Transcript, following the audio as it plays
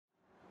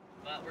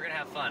we're gonna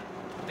have fun.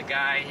 The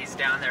guy, he's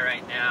down there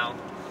right now,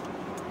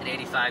 an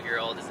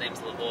 85-year-old, his name's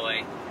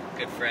LaVoy,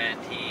 good friend.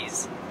 He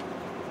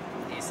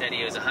said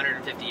he was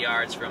 150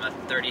 yards from a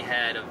 30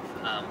 head of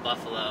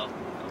buffalo,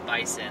 of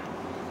bison,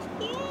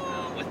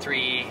 with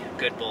 3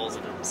 good bulls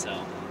of them,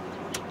 so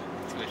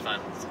it's gonna be fun.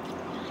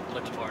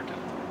 Looking forward to it.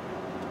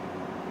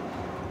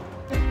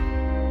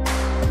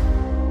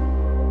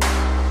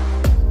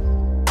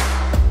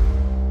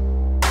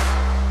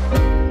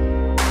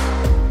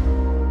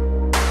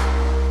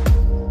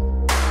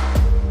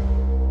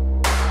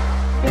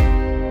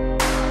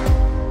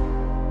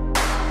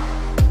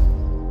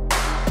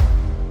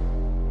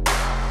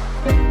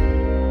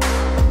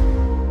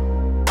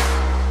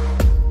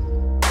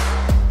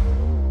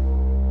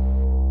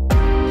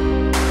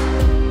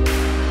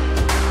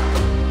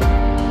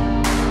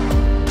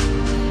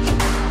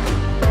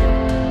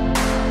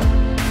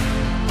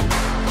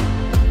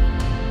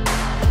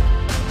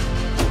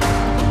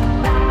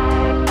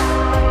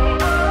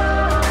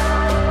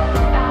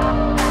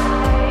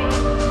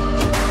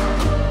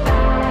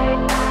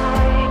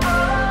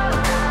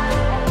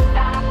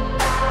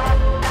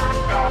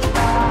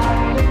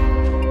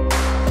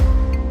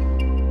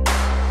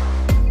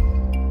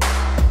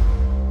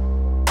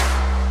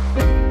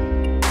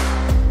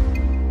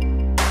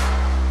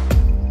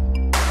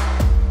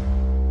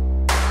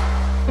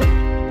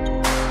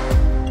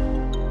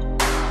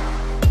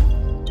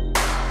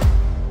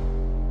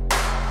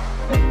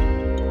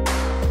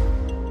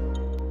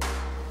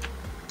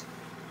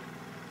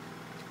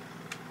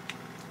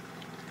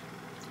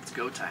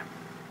 Go time.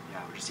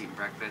 Yeah, we're just eating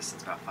breakfast.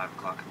 It's about 5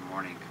 o'clock in the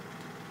morning.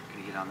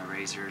 Gonna get on the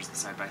razors, the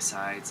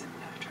side-by-sides, and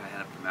try to head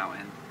up the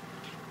mountain.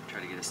 Try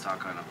to get a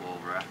stock on a bull.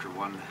 We're after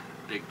one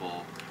big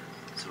bull,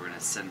 so we're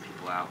gonna send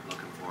people out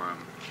looking for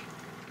him.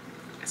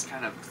 It's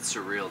kind of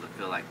surreal to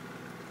feel like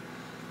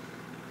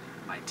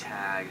my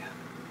tag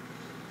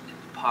in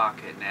the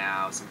pocket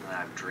now, something that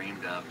I've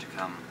dreamed of to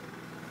come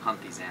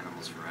hunt these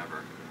animals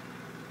forever.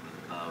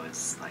 The bow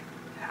is like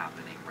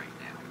happening right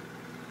now.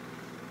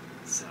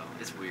 So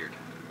it's weird.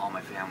 All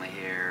my family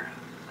here,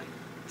 like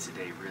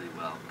today really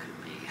well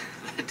could be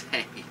the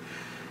day.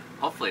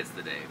 Hopefully it's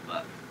the day,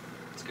 but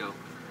let's go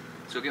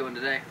get one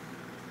today.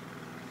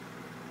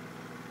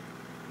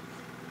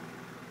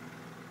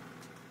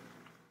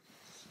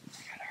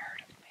 I got a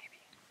herd of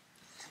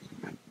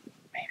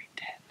maybe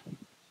 10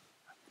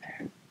 up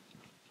there.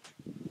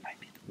 Might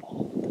be the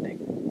bull, the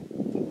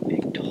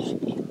big doll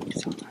we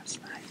saw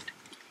last night.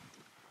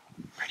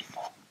 Pretty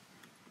full,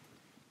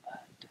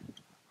 but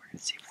we're gonna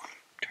see if we can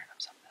turn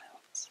up something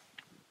else.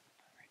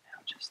 But right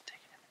now, just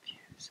taking in the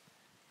views.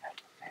 At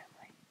the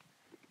family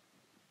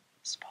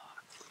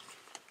spot.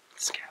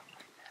 Scout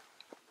right now.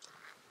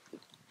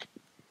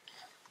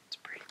 It's a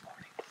pretty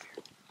morning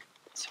here.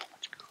 It's so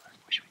much cooler.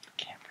 Wish we could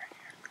camp right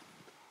here.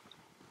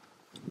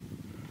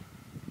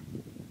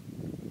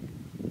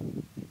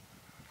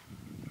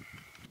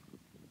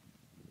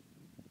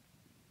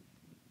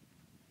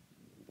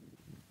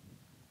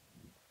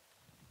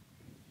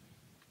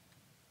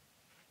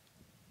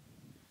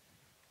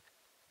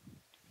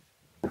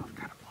 Now it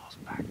kind of blows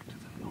back to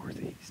the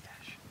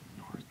northeast-ish.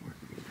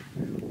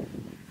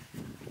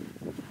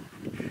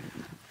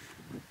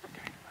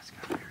 Okay, let's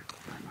go here.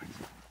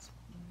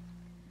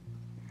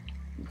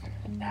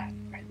 That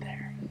right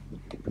there,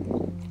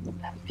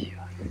 that view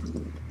is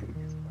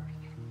worth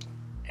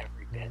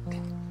every bit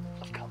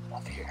of coming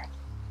up here.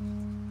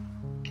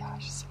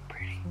 Gosh, it's so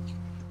pretty.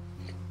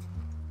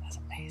 That's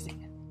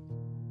amazing.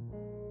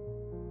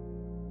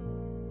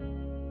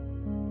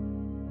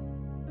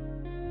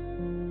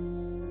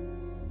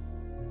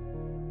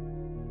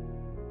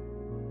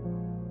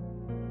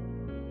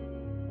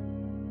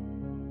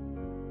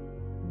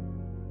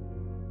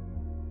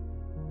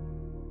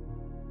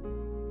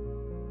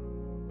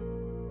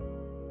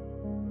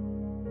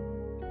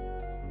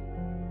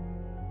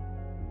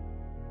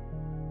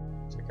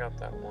 Check out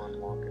that one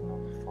walking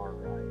on the far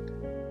right.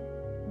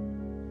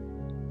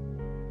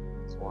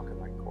 He's walking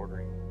like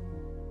quartering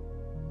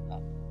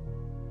up.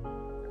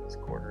 And he's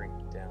quartering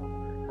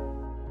downward.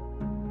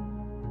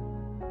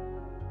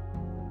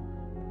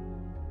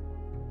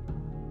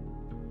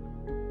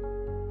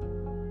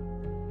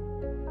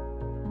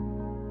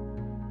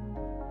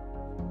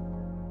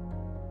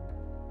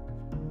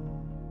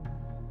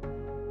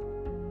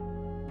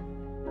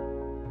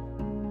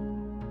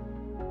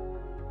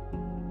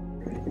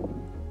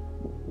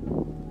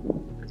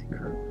 As he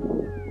curls,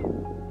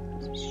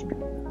 there's a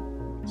stream.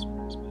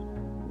 Sportsman.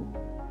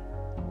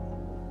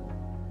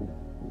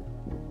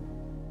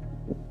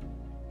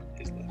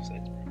 His left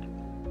side's broken.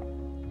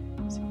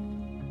 So,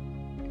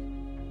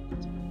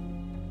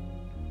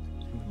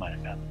 we might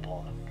have found the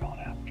bull that we're going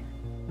after.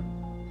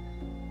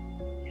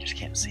 You just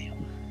can't see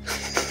him.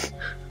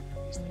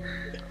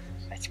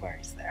 I swear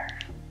he's there.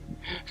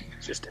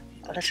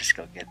 Let's just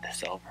go get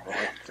this over with.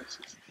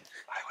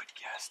 I would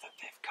guess that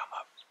they've come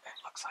up. It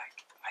looks like,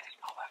 I didn't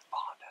know that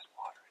pond had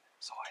water in it,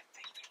 so I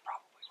think they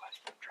probably let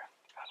them drift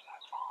out of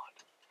that pond.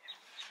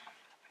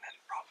 And then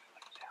probably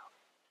let it down.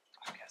 So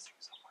I'm guessing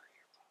somewhere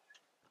nearby.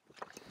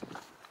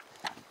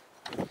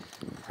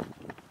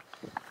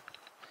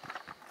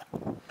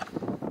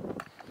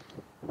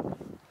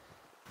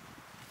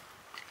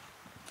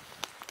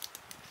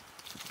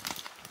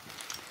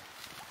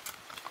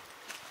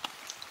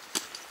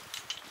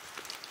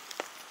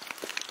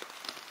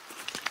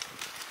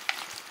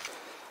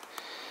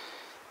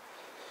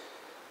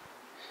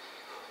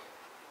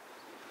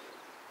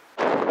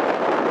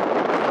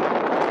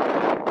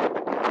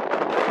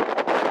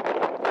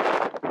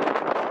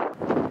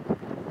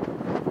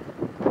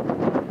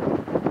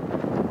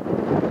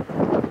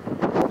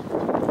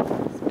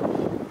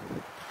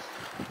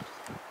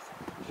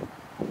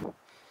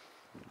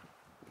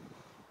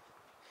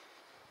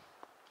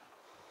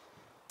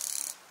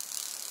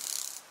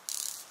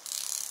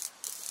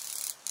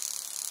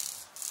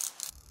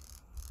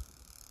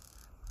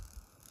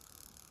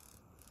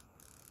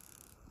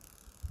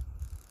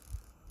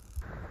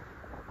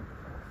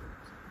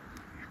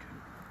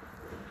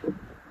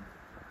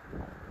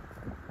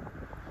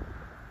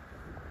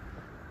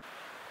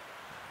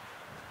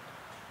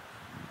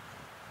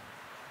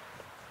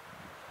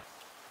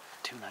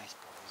 two nice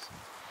bulls.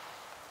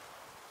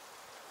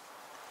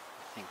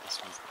 I think this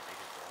one's the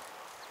bigger bull.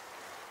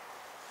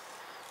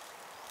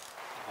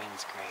 The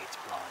wind's great, it's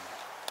blowing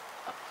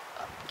up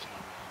the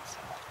canyon, so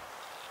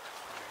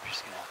we're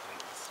just gonna have to wait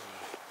and see.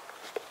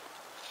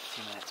 A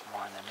few minutes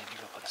more, and then maybe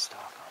go put a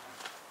stalk on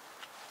them.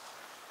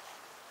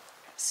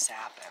 Got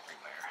sap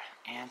everywhere.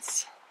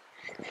 Ants.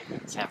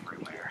 It's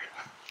everywhere.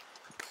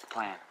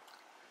 Plan.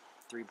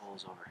 3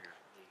 bulls over here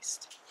at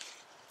least.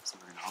 So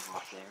we're gonna all go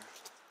up there.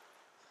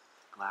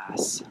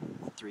 Glass.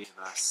 3 of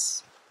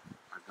us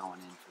are going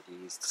in for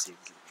these to see if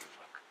we get a better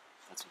look.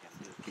 That's what we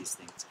gotta do with these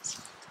things,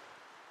 is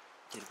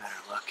get a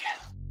better look.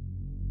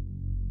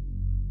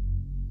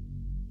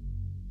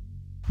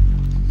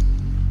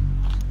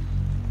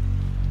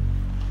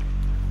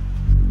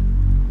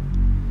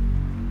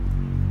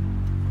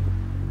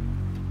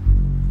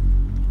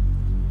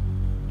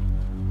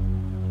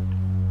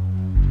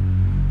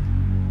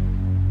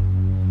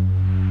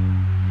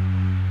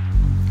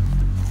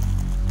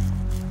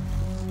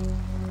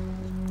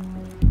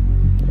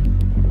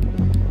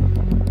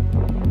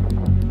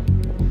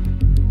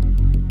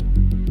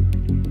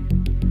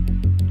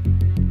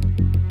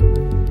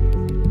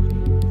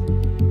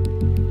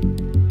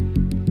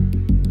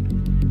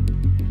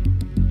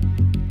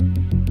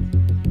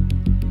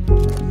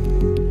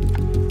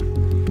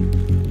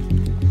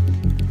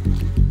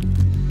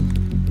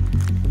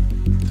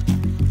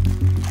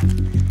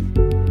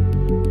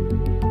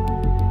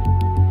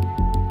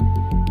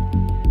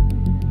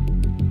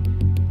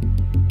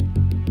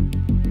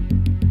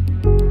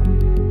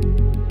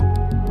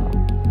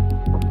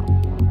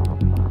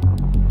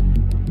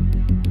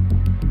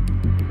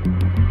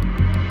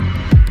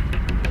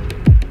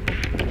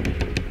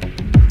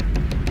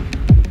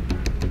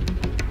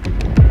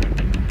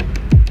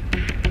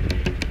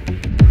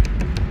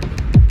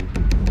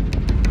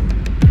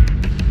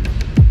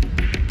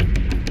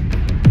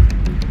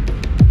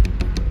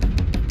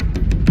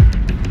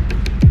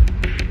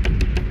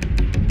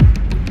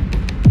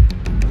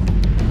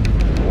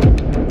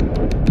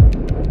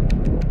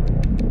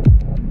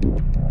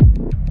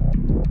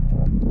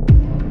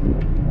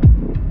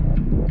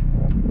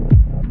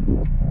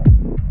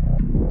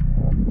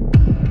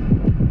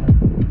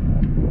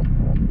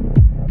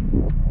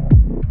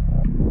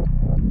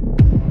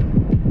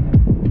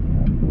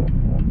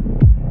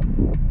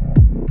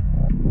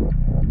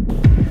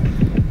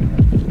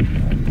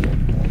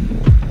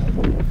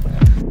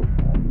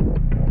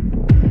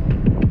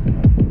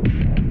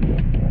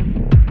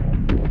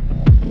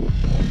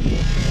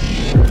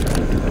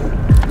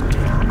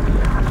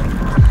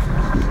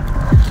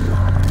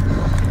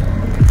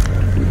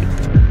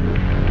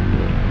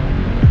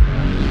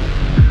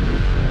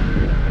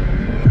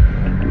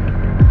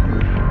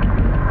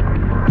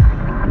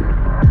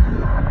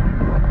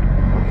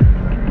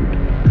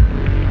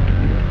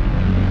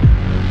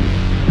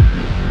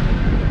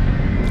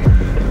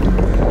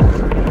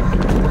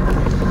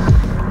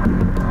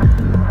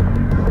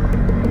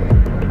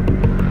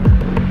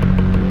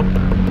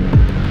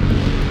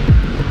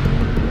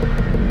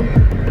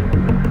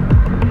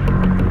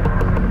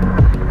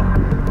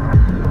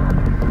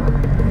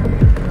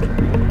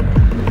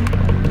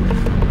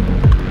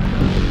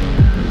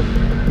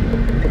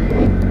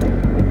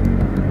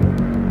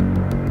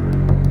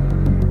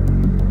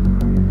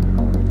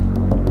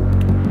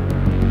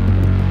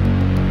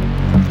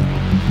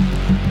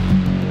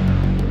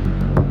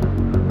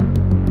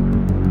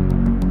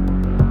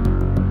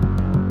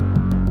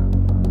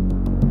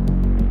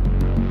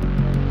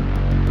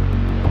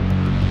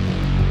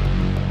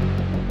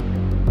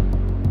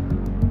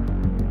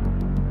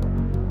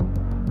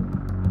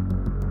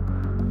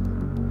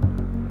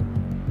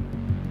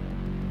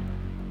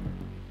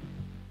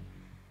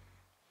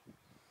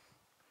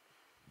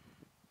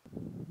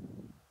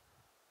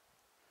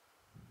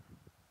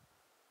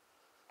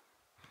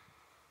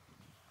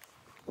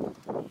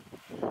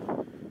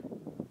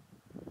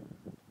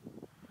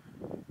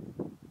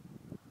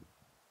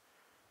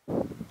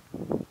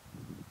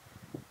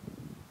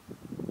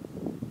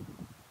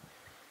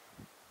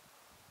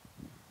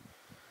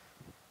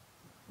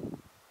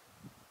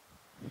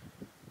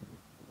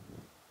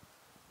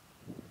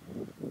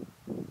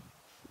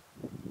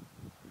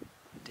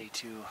 Day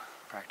 2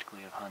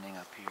 practically of hunting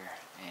up here,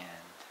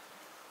 and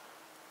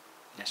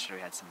yesterday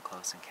we had some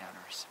close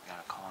encounters. We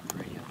got a call on the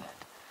radio that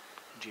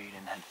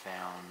Jaden had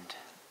found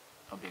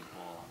a big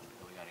bull.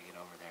 We got to get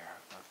over there,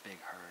 a big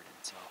herd,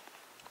 and so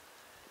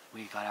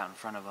we got out in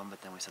front of them,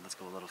 but then we said let's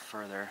go a little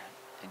further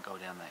and go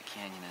down that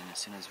canyon, and as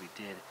soon as we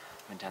did,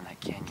 went down that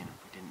canyon,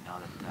 we didn't know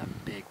that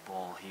that big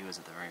bull, he was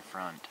at the very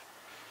front,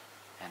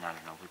 and I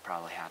don't know, we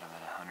probably had him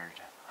at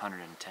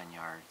 110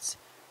 yards.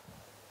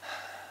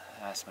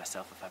 I asked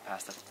myself if I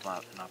passed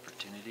up an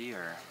opportunity,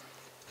 or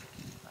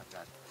I've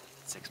got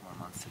 6 more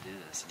months to do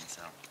this, and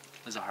so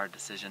it was a hard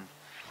decision.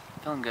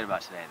 Feeling good about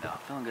today, though.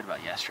 Feeling good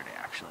about yesterday,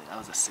 actually. That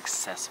was a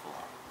successful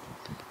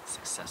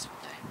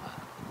day.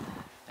 But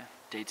yeah,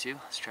 day 2.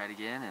 Let's try it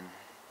again and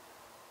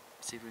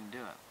see if we can do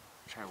it.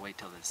 Try to wait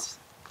till this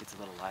gets a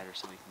little lighter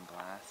so we can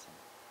glass, and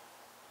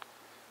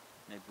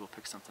maybe we'll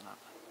pick something up.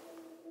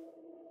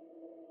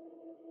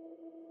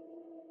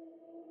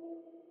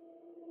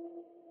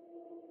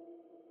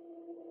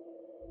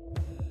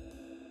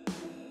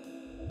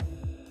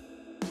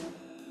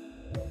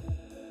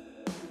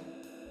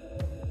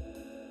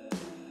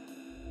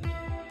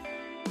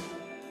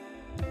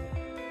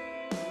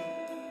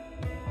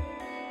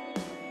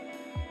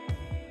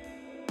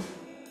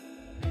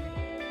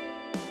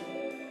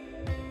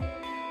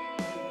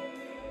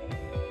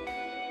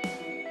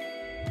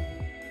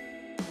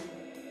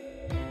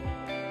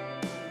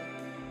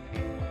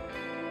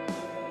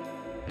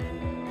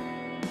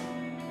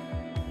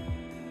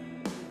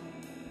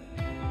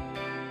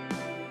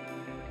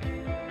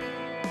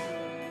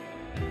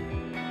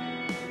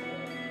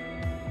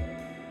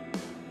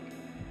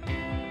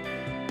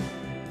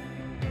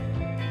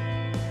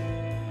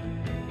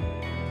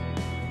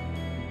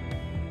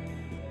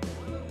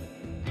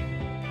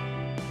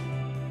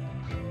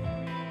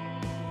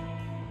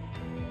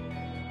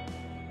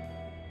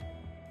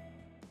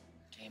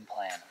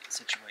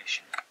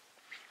 situation.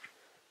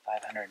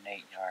 508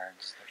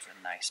 yards. There's a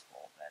nice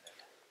bull bedded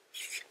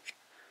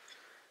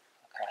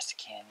across the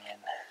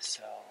canyon.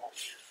 So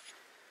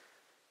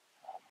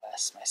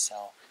Wes,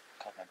 myself,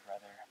 called my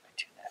brother, my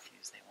two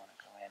nephews. They want to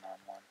go in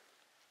on one.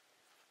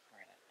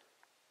 We're gonna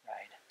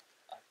ride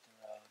up the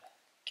road,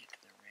 get to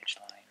the ridge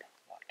line,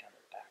 walk down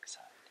the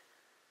backside,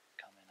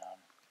 come in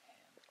on him.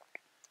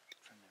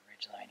 From the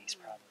ridge line, he's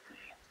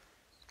probably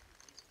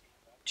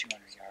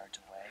 200 yards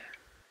away.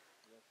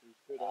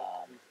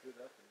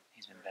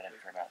 He's been bedded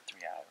for about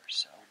 3 hours,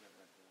 so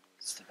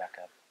stood back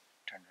up,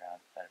 turned around,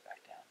 bedded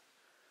back down.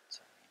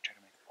 So we're gonna try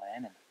to make a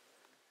plan, and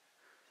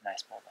it's a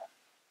nice bull though.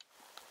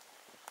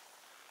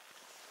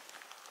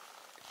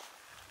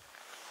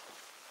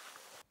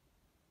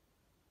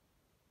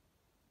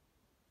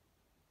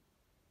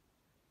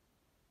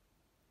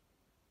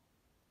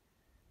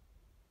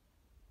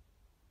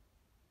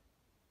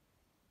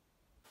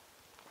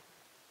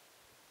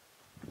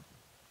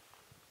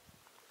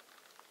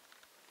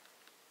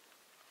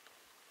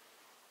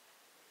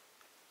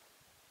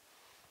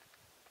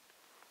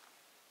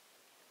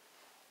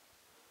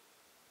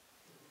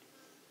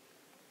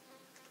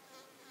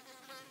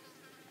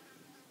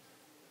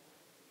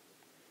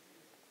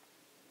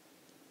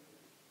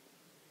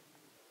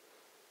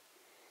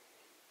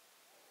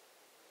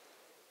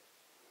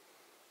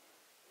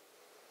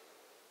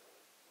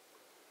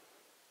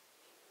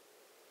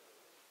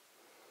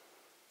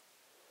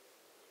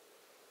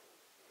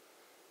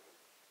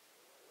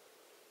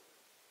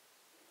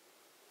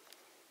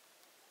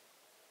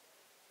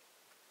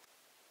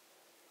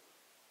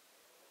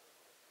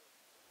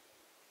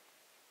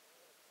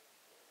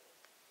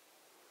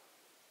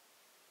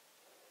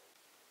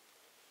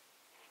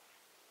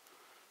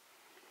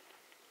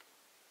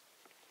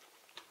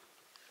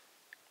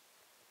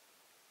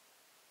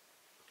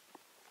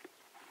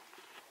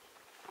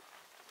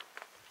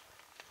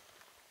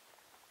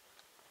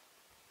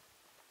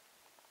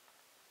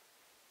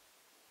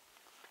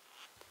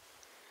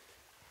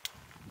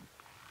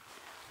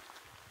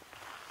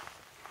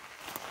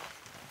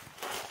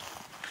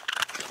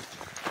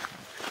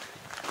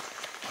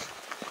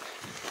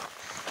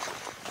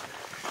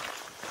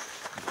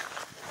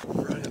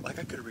 Like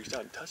I could have reached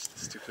out and touched the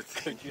stupid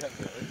thing. You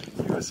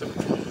were so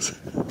close.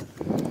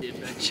 The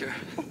adventure.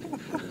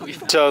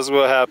 Tell us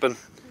what happened.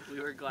 We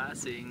were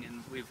glassing,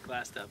 and we've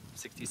glassed up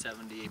 60,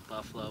 78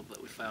 buffalo,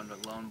 but we found a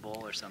lone bull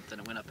or something.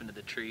 It went up into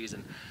the trees,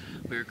 and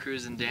we were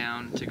cruising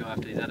down to go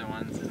after these other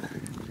ones, and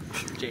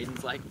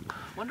Jaden's like,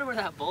 wonder where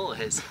that bull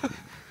is.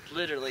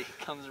 Literally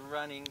comes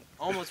running,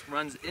 almost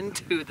runs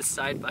into the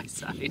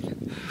side-by-side.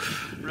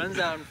 Runs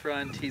out in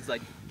front. He's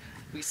like,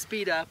 we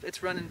speed up,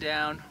 it's running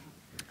down.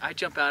 I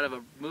jump out of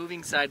a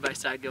moving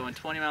side-by-side going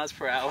 20 miles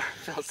per hour,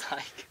 feels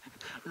like.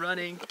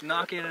 Running,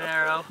 knocking an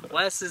arrow.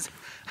 Wes's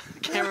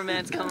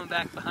cameraman's coming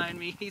back behind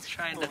me. He's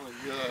trying to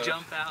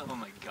jump out. Oh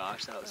my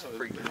gosh, that was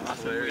freaking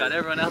awesome. hilarious. We got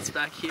everyone else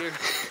back here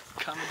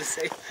coming to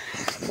save.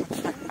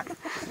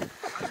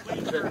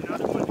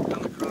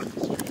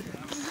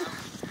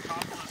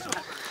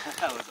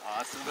 That was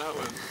awesome. That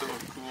was so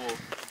cool.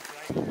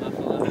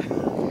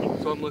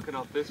 So I'm looking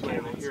out this way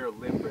and I hear a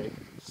limb break.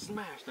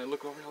 Smash! And I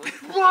look over and I'm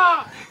like,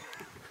 wah!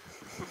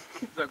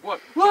 He's like, what?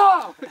 Whoa!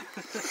 I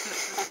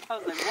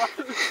was like, what?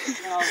 And I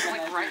was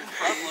like right in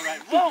front of him,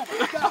 like, whoa,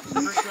 my God!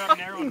 First grab an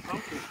arrow and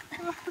poke it.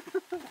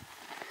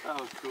 That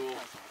was cool. A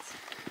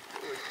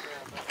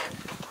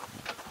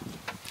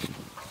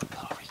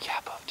little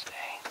recap of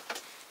today.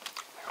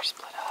 We were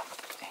split up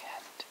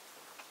and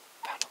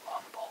found a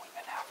lone bull we've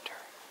been after.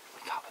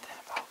 We got within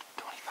about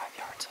 25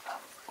 yards of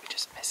him. We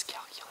just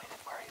miscalculated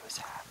where he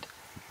was at.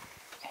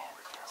 And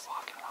we were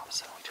walking, and all of a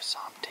sudden we just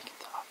saw him taking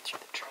off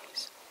through the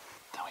trees.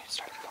 Then we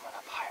started coming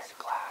up higher to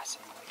glass,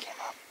 and when we came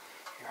up,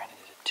 we ran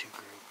into two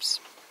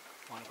groups,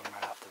 one of them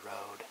right off the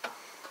road.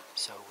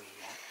 So we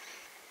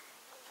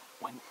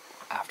went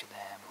after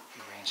them,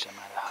 we ranged them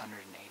at 180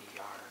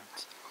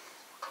 yards,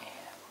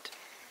 and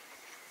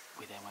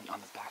we then went on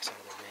the backside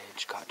of the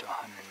ridge, got to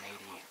 180,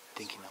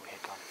 thinking that we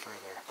had gone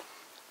further,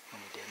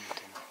 when we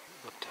didn't, and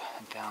looked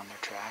and found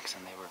their tracks,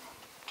 and they were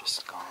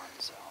just gone.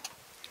 So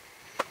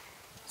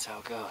that's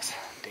how it goes.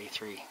 Day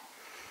 3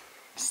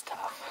 is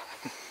tough.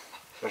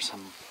 There's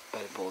some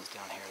bedded bulls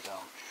down here though,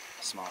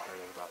 a small herd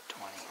of about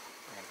 20.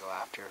 We're going to go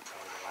after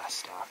probably the last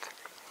stock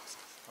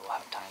that we'll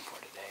have time for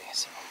today,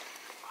 so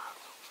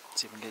let's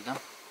see if we can get it done.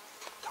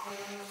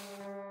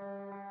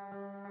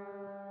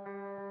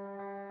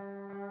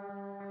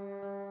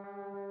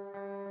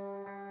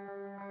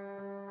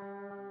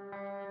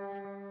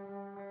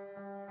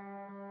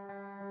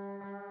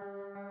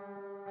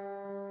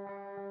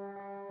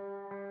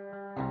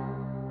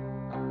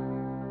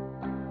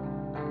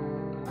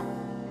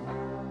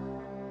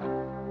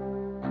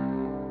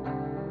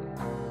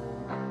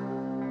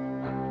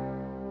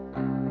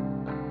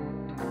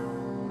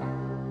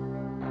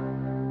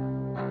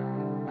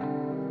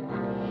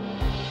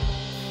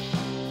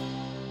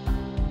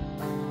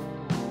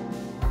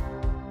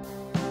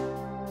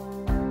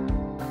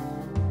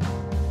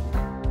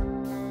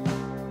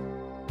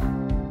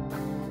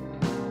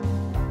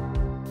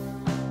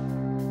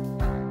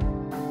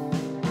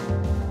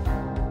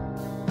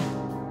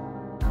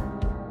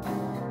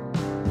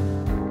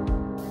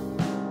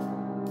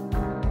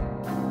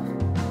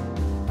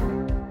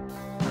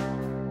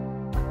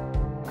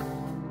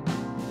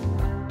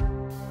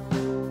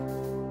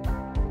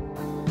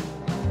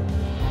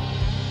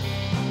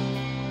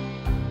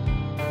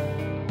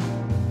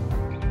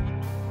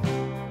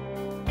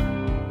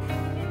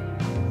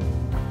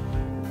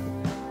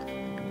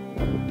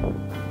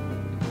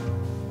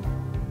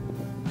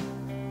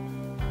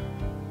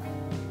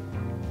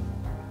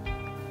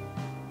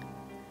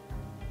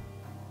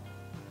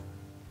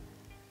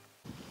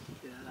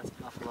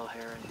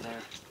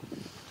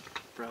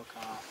 broke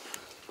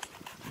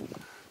off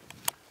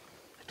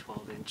a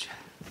 12-inch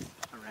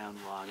around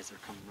log as they're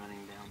coming running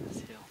down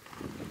this hill.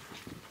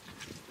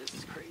 This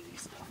is crazy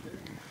stuff there.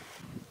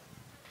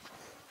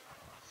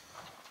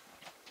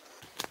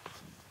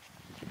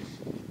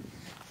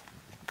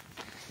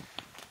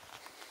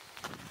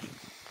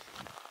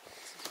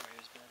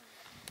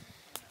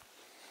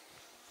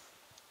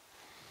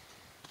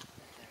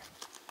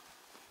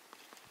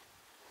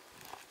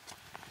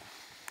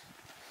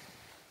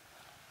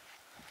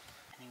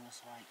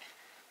 Like,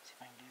 see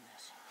if I can do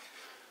this.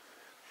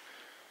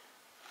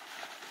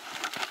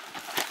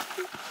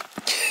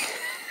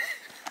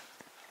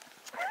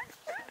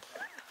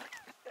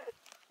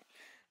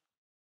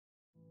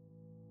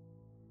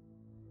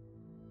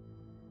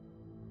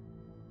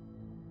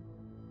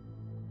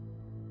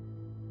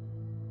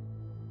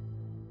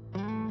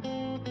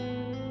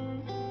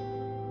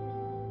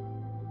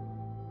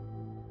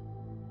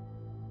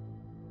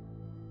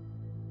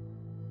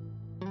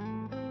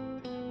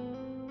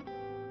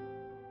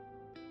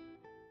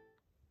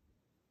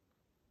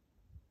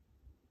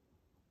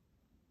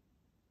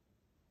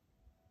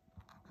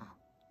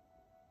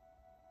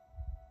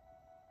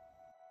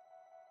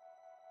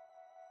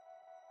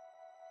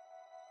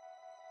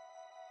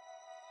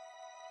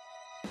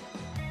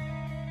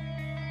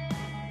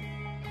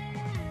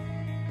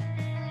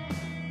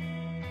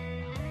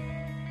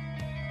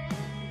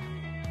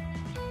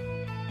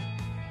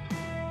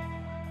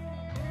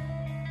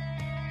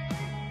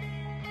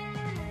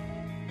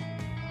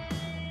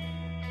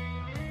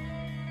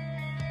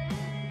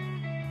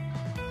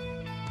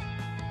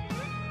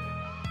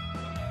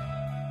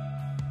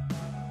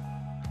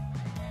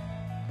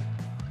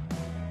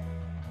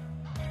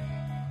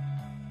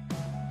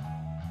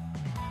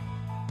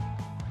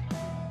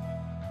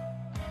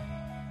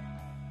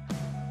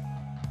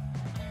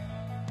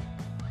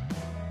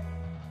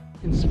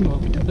 And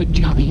smoked a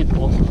giant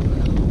bull.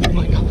 Oh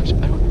my gosh,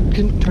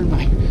 couldn't turn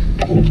my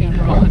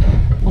camera on.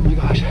 Oh my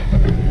gosh.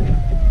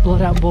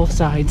 Blood out both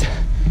sides.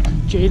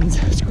 Jaden's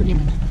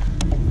screaming.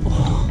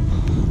 Oh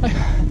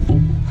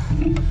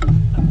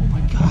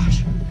my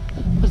gosh.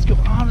 What's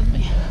going on with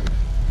me?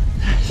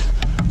 That's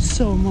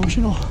so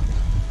emotional.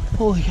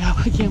 Holy cow,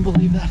 I can't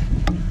believe that.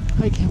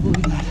 I can't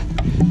believe that.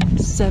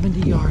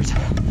 70 yards.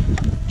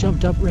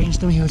 Jumped up,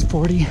 ranged him, he was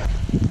 40.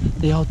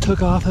 They all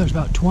took off, there was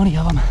about 20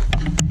 of them.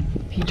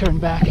 He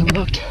turned back and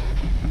looked.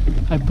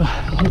 I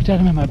looked at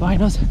him in my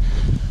binos,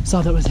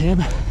 saw that was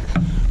him,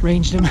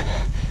 ranged him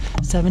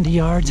 70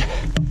 yards,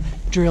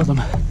 drilled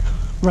him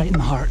right in the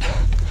heart.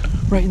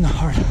 Right in the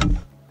heart.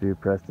 Dude,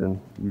 Preston,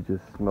 you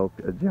just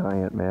smoked a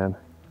giant, man.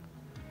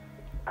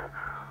 Oh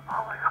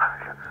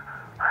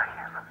my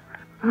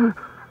gosh.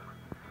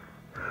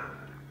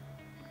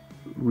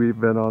 We've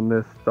been on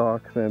this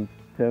stalk since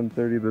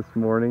 10:30 this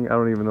morning. I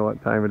don't even know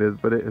what time it is,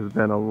 but it has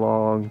been a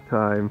long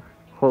time.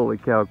 Holy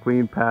cow,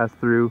 clean pass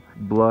through,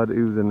 blood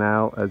oozing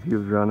out as he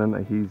was running.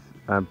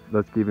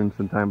 Let's give him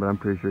some time, but I'm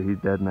pretty sure he's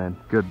dead, man.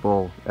 Good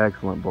bull,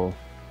 excellent bull.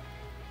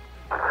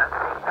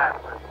 That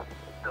was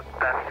the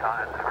best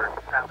shot I've ever,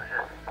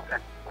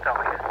 that felt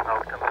like it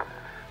smoked him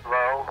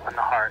low in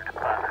the heart,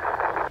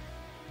 but...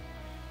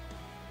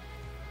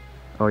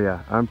 Oh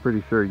yeah, I'm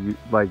pretty sure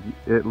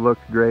it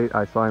looked great.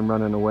 I saw him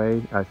running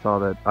away. I saw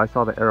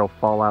the arrow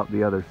fall out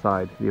the other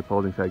side, the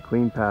opposing side,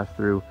 clean pass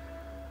through.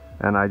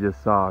 And I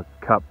just saw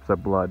cups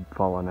of blood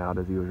falling out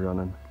as he was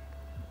running.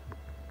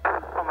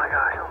 Oh my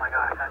gosh,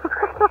 that's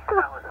crazy.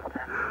 That was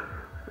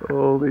intense.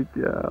 Holy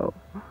cow.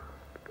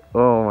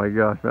 Oh my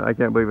gosh, man, I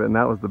can't believe it. And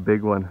that was the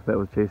big one that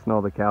was chasing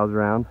all the cows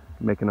around,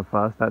 making a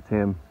fuss. That's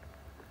him.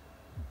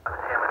 That was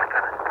him, and I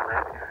kind of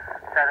split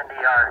 70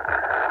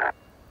 yards.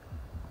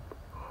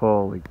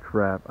 Holy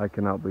crap, I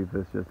cannot believe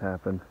this just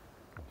happened.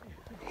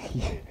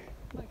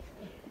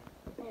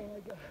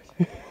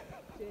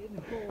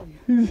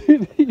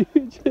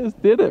 You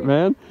just did it,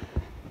 man.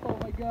 Oh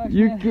my gosh,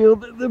 You man.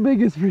 killed the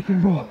biggest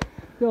freaking bull.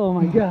 Oh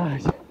my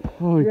gosh.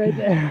 Holy Right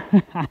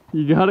there.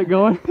 You got it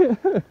going?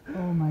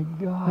 Oh my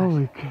gosh.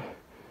 Holy crap.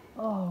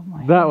 Oh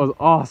my That was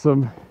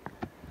awesome.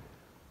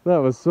 That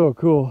was so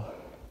cool.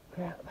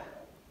 crap.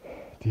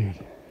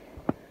 Dude.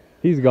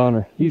 He's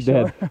goner. He's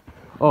dead. Sure?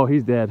 Oh,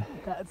 he's dead.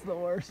 That's the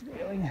worst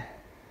feeling.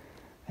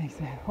 Thanks,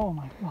 man. Oh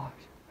my gosh.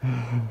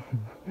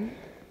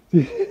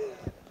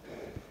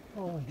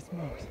 Holy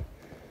smokes.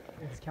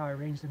 This cow, I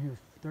ranged him, he was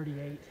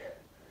 38.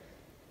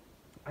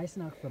 I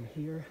snuck from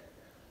here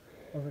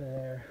over to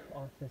there,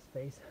 off this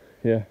face,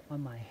 Yeah.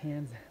 on my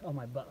hands, on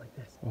my butt like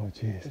this. Oh,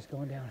 jeez. Just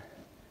going down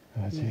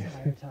Oh, the jeez.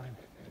 entire time.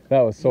 That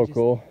was so He just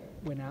cool.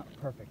 Went out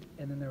perfect.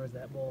 And then there was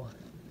that bull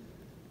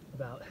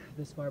about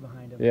this far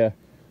behind him. Yeah.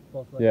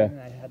 Both looking, Yeah. and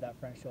I had that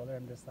front shoulder.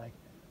 I'm just like,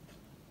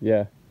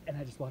 Yeah. and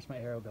I just watched my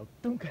arrow go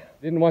dunk.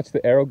 Didn't watch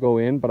the arrow go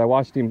in, but I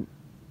watched him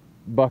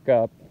buck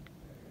up.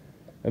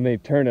 And then he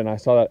turned and I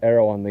saw that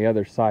arrow on the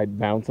other side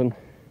bouncing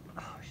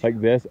like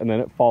this, and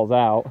then it falls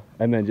out,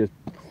 and then just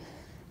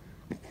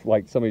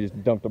like somebody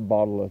just dumped a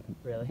bottle of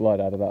Really? blood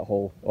out of that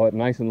hole. Oh,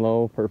 nice and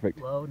low, perfect.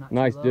 Low, not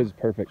Nice, too low. just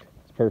perfect.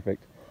 It's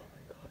perfect.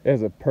 It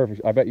is a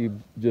perfect. I bet you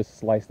just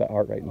sliced that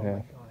heart right in Oh half.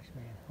 my gosh,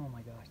 man.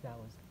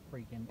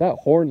 freaking. That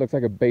horn looks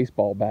like a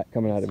baseball bat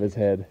coming out of his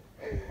head.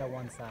 That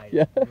one side.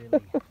 Yeah.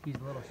 Really. He's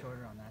a little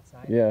shorter on that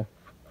side. Yeah.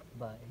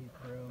 But he's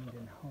groomed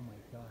and oh my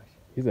gosh.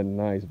 He's a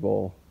nice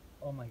bull.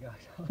 Oh my gosh.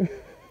 I'm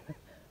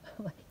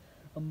like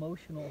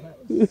emotional. That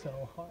was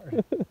so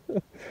hard.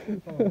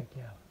 Oh my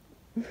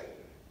God.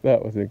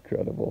 That was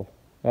incredible.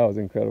 That was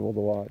incredible to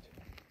watch.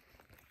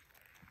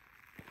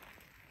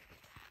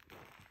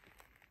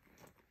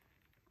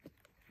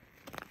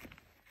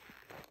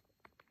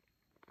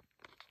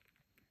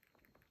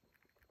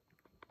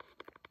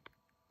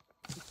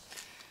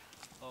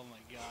 Oh my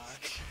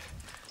gosh.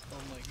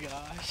 Oh my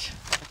gosh.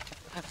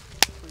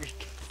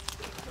 Freak.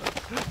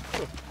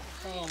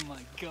 Oh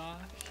my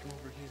gosh.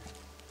 Over here.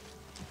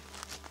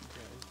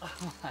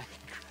 Oh my God.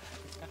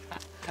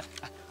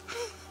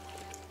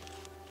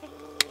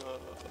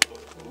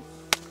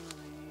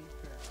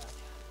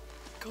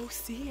 Go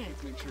see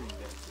it. Make sure you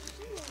dance.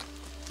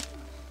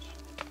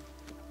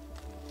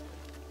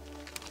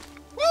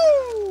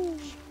 Woo!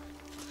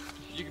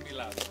 You can be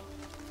loud.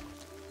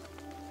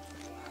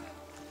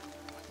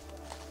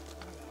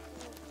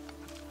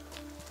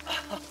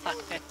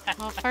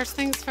 Well, first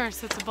things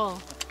first, it's a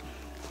bull.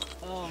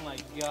 Oh my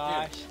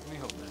gosh. Let me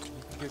hold that.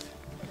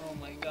 Oh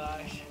my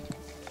gosh.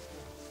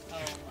 Oh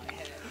my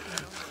head. I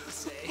don't know what to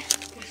say.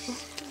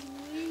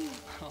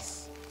 Oh,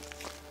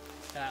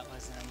 that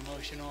was an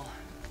emotional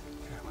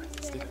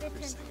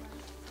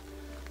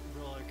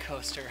roller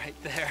coaster right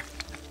there.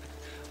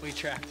 We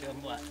tracked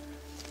him, what,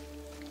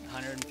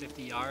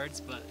 150 yards,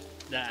 but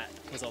that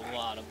was a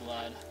lot of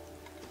blood.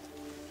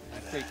 I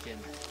freaking,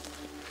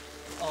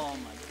 oh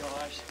my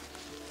gosh.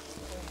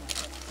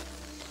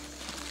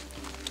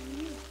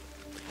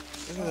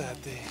 Look at that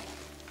thing.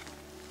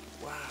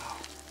 Wow.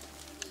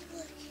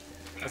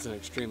 That's an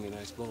extremely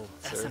nice bull,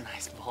 That's sir. a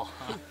nice bull,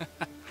 huh?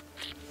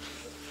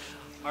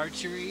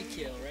 Archery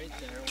kill right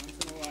there,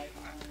 once in a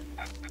lifetime.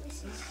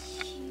 This is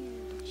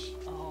huge.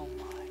 Oh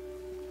my.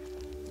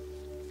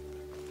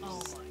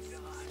 Oh my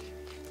gosh.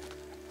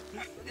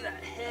 Look at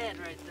that head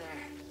right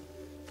there.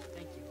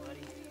 Thank you,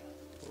 buddy.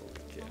 Holy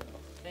cow.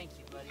 Thank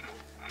you, buddy.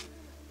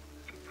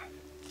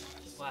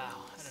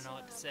 Wow, I don't know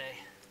what to say.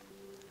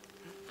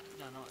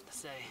 Don't know what to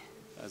say.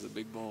 That's a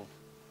big bull.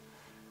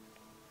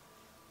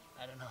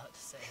 I don't know what to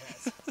say.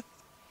 It's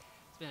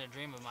been a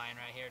dream of mine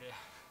right here to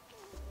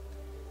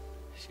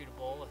shoot a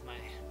bull with my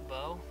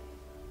bow.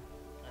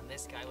 And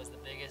this guy was the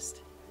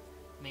biggest,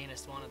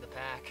 meanest one of the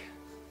pack.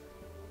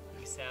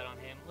 We sat on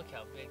him. Look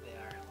how big they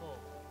are. Holy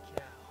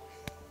cow.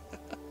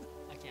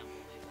 I can't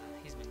believe that.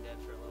 He's been dead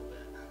for a little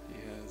bit. He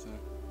has, huh?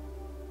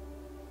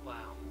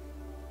 Wow.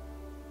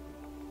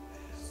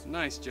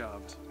 Nice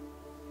job.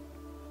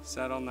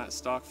 Sat on that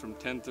stalk from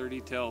 10:30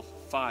 till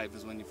 5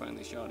 is when you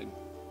finally shot him.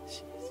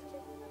 Jeez.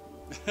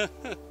 Wanna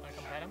come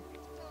pet him?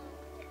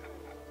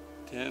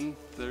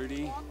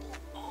 10:30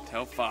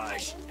 till 5.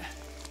 He saw.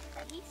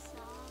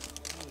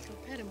 Go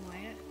pet him,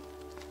 Wyatt.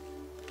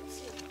 This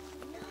is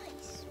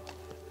nice.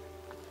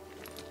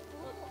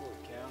 Oh, holy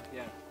cow.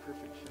 Yeah,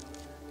 perfect shot.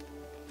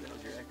 That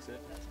was your exit.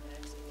 That's my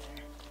exit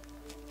there.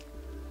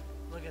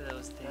 Look at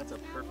those things. That's a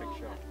perfect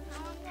shot.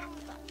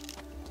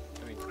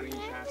 I mean, clean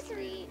pass through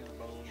the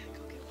bone.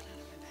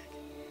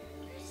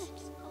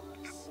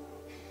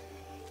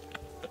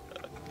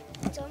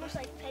 It's almost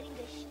like petting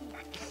the sheep.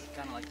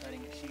 Kind of like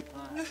petting a sheep,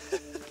 huh?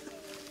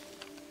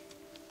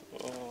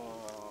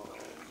 Oh,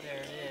 There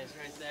it is,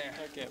 right there.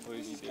 I can't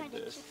believe you He's did kind of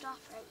this. chipped off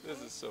right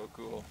This is so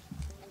cool.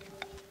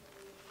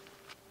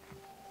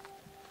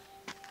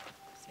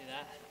 See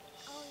that?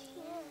 Oh,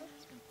 yeah.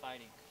 He's been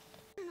fighting.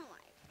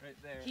 Right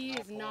there. He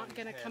is not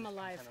gonna come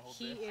alive.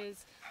 He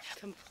is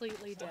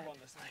completely dead. I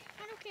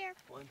don't care.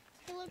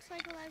 He looks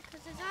like alive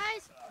because his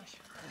eyes.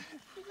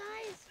 His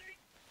eyes.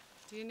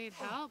 Do you need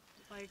help?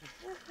 Like,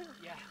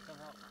 Yeah, come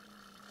help.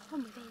 oh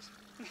my gosh.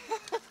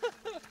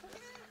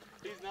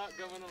 He's not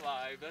coming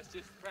alive. That's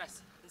just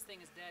This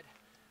thing is dead.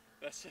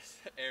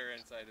 air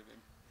inside of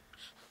him.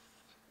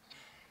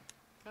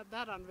 Got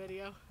that on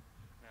video.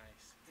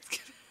 Nice.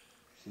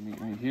 So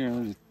right here,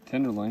 there's a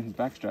tenderloin. His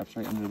backstrap's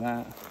right under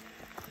that.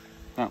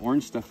 That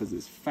orange stuff is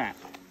his fat.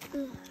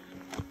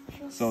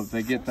 So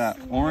they get that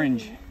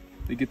orange.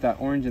 They get that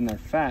orange in their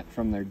fat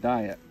from their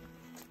diet.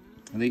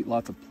 They eat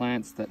lots of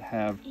plants that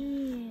have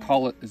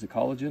is it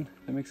collagen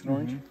that makes it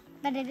orange?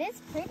 But it is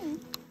pretty.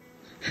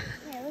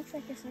 Yeah, it looks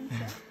like a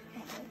sunset.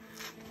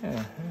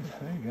 Yeah,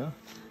 there you go.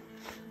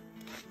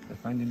 They're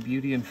finding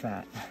beauty in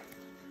fat.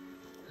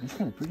 It's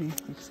kind of pretty,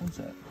 like a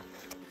sunset.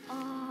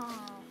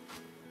 Oh.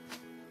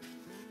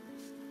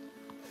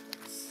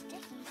 Sticky.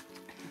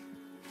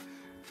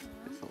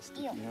 It's all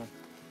sticky, Ew. huh?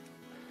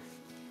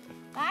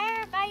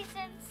 Fire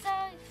bison so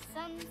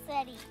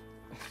sunsetty.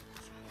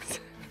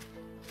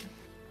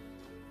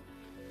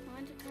 I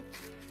want to go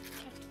check.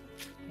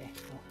 Okay,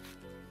 cool.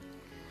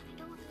 I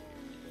don't want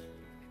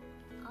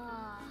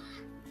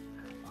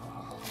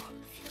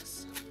feels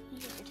so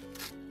weird.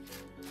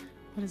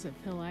 What does it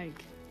feel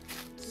like?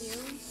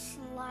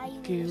 Slimy.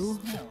 Goo?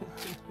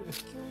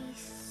 Gooey,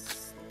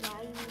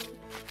 slimy.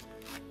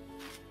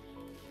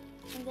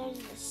 And there's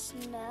the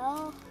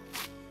smell.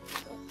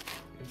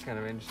 That's kind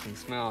of an interesting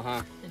smell,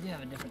 huh? They do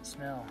have a different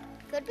smell.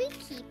 Could we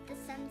keep the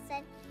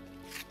sunset?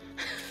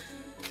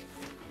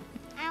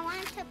 I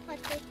want to put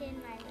it in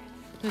my room.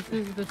 This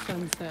is the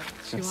sunset.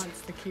 She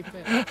wants to keep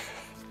it.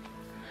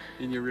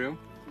 In your room?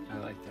 I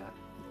like that.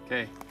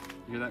 Okay,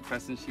 you hear that,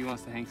 Preston? She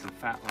wants to hang some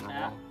fat on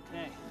her wall.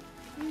 Okay.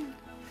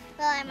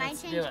 Well, I might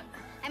Let's change. do it.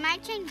 I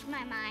might change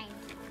my mind.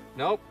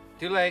 Nope,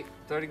 too late.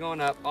 It's already going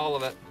up, all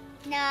of it.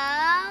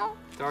 No.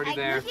 It's already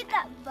there. Look at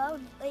that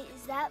bone. Wait,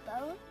 is that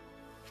bone?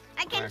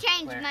 I can Where?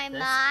 change Where? my This?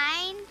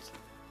 mind.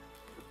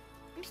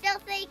 I'm still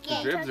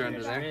thinking. The ribs are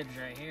under There's there. ribs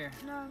right here.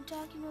 No, I'm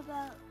talking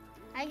about.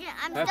 I'm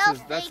That's still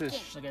his- that's thinking.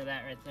 his- Look at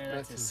that right there. That's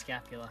That's his his-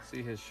 scapula.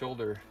 See his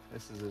shoulder.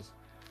 This is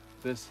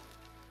his.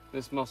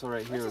 This muscle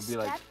right here What's would a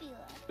be like. scapula?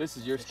 This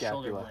is your His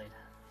shoulder scapula. blade.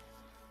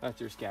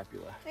 That's your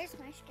scapula. Where's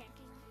my scapula?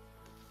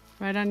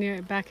 Right on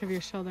your back of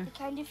your shoulder. It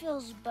kind of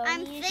feels bony.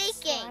 I'm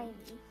thinking.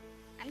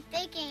 I'm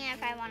thinking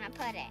if I want to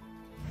put it.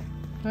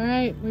 All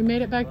right, we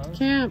made it back to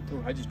camp.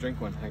 Oh, I just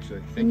drank one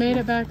actually. We made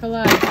it back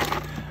alive.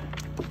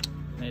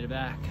 Made it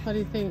back. What do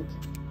you think?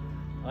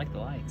 I like the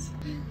lights.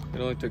 It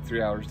only took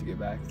 3 hours to get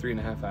back.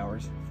 3.5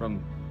 hours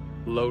from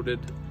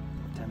loaded.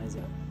 What time is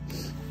it?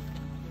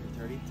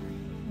 3:33.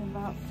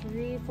 About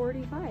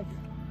 3:45.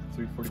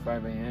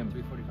 3:45 a.m.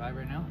 3:45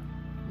 right now?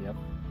 Yep.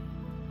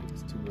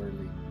 It's too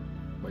early.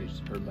 Wait,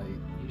 or late.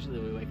 Usually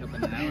we wake up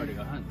in an hour to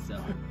go hunt,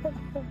 so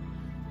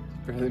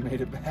Barely made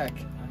it back I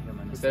think I'm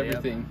gonna with stay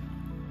everything. up.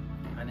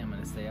 I think I'm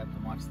gonna stay up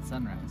and watch the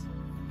sunrise.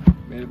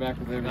 Made it back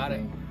with everything. Got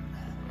it.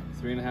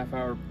 3.5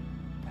 hour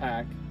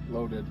pack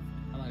loaded.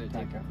 How long did it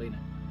take to Pack up. clean it?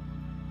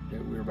 Yeah,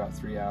 we were about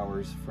 3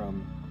 hours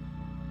from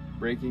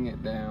breaking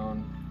it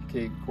down,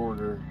 cake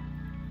quarter,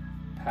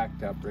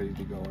 packed up, ready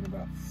to go in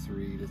about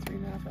 3 to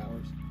 3.5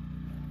 hours.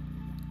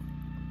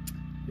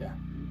 Yeah.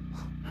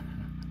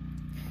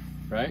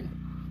 Right?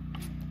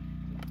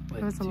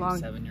 With was a two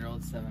long-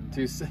 7-year-olds, 7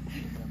 Two.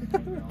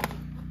 7-year-olds.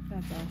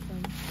 That's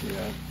awesome.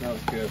 Yeah, that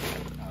was good.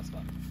 That was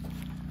fun.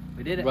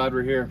 We did it. Glad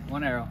we're here.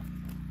 One arrow.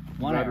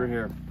 One Glad arrow. we're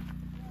here.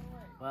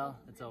 Well,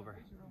 it's over.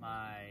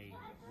 My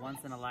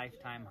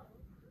once-in-a-lifetime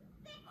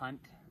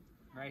hunt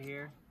right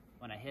here.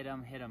 When I hit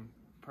him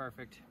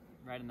perfect,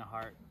 right in the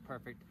heart,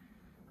 perfect.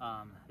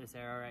 This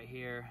arrow right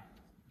here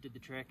did the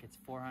trick. It's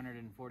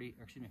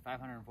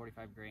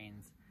 545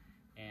 grains,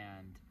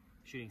 and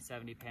shooting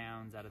 70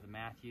 pounds out of the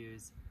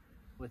Matthews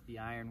with the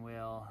iron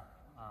wheel,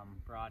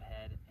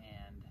 broadhead,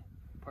 and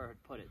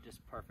put it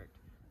just perfect.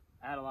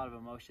 I had a lot of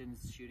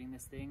emotions shooting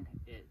this thing.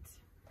 It,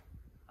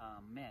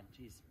 man,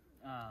 geez.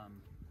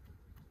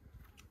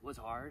 Was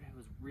hard. It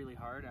was really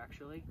hard,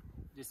 actually.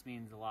 Just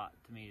means a lot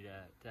to me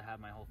to have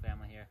my whole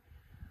family here.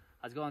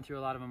 I was going through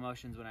a lot of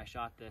emotions when I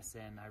shot this,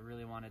 and I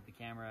really wanted the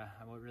camera.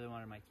 I really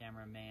wanted my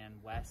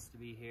cameraman Wes to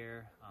be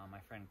here, my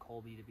friend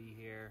Colby to be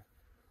here.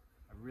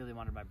 I really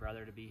wanted my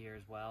brother to be here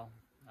as well.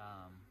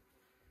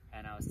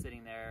 And I was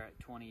sitting there at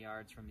 20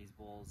 yards from these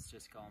bulls,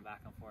 just going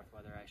back and forth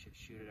whether I should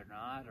shoot it or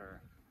not.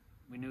 Or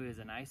we knew he was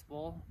a nice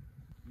bull.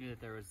 We knew that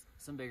there was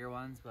some bigger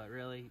ones, but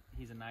really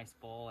he's a nice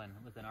bull, and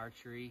with an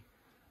archery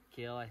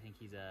kill, I think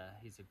he's a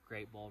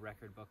great bull,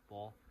 record book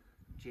bull.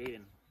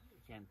 Jaden,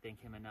 can't thank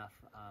him enough,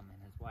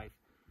 and his wife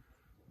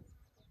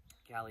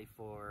Callie,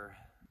 for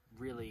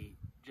really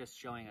just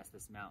showing us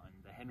this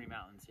mountain, the Henry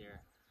Mountains here.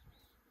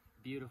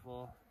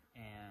 Beautiful,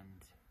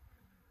 and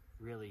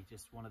really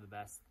just one of the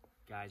best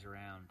guys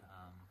around.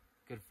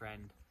 Good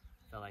friend.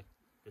 Felt like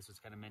this was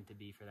kind of meant to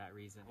be for that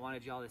reason. I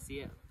wanted y'all to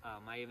see it.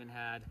 I even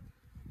had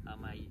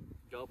my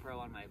GoPro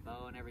on my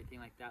bow and everything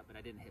like that, but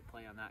I didn't hit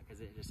play on that because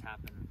it just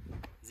happened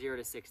 0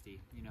 to 60.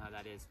 You know how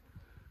that is.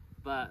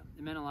 But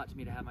it meant a lot to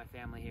me to have my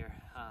family here,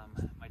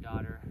 my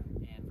daughter,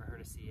 and for her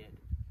to see it.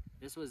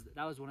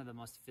 That was one of the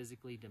most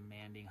physically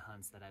demanding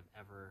hunts that I've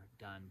ever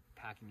done,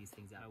 packing these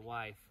things out. My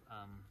wife,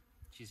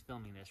 she's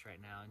filming this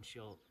right now, and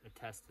she'll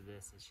attest to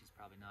this, as she's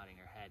probably nodding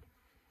her head.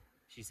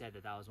 She said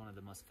that was one of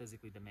the most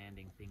physically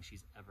demanding things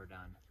she's ever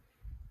done.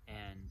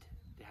 And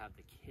to have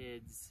the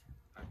kids,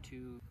 our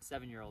 2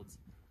 7-year-olds,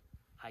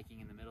 hiking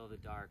in the middle of the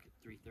dark at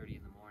 3:30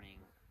 in the morning,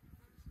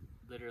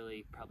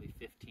 literally probably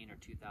 15 or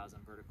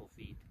 2,000 vertical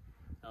feet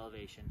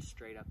elevation,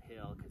 straight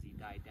uphill, because he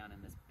died down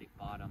in this big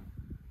bottom,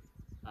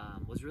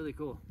 was really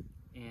cool.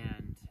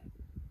 And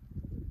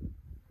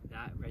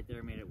that right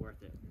there made it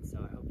worth it. And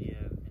so I hope you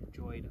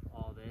enjoyed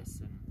all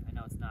this, and I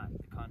know it's not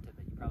the content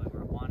that you probably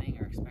were wanting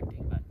or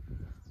expecting, but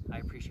I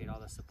appreciate all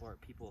the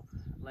support. People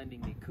lending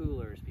me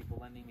coolers, people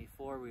lending me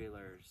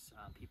 4-wheelers,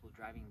 people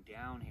driving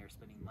down here,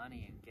 spending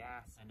money and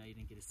gas. I know you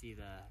didn't get to see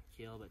the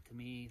kill, but to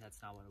me,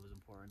 that's not what was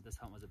important. This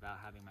hunt was about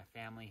having my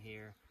family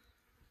here.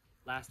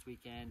 Last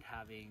weekend,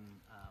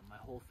 having my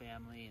whole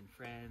family and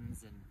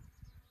friends and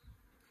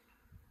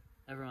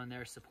everyone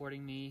there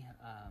supporting me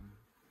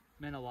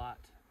meant a lot.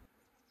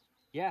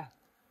 Yeah,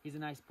 he's a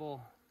nice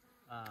bull.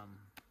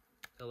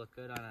 He'll look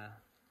good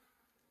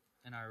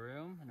in our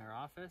room, in our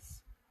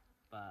office,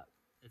 but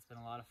it's been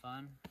a lot of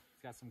fun. He's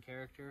got some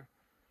character,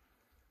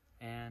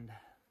 and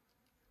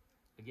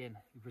again,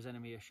 he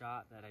presented me a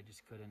shot that I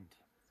just couldn't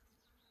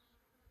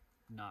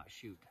not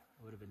shoot.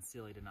 It would have been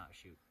silly to not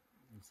shoot,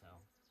 and so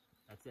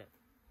That's it.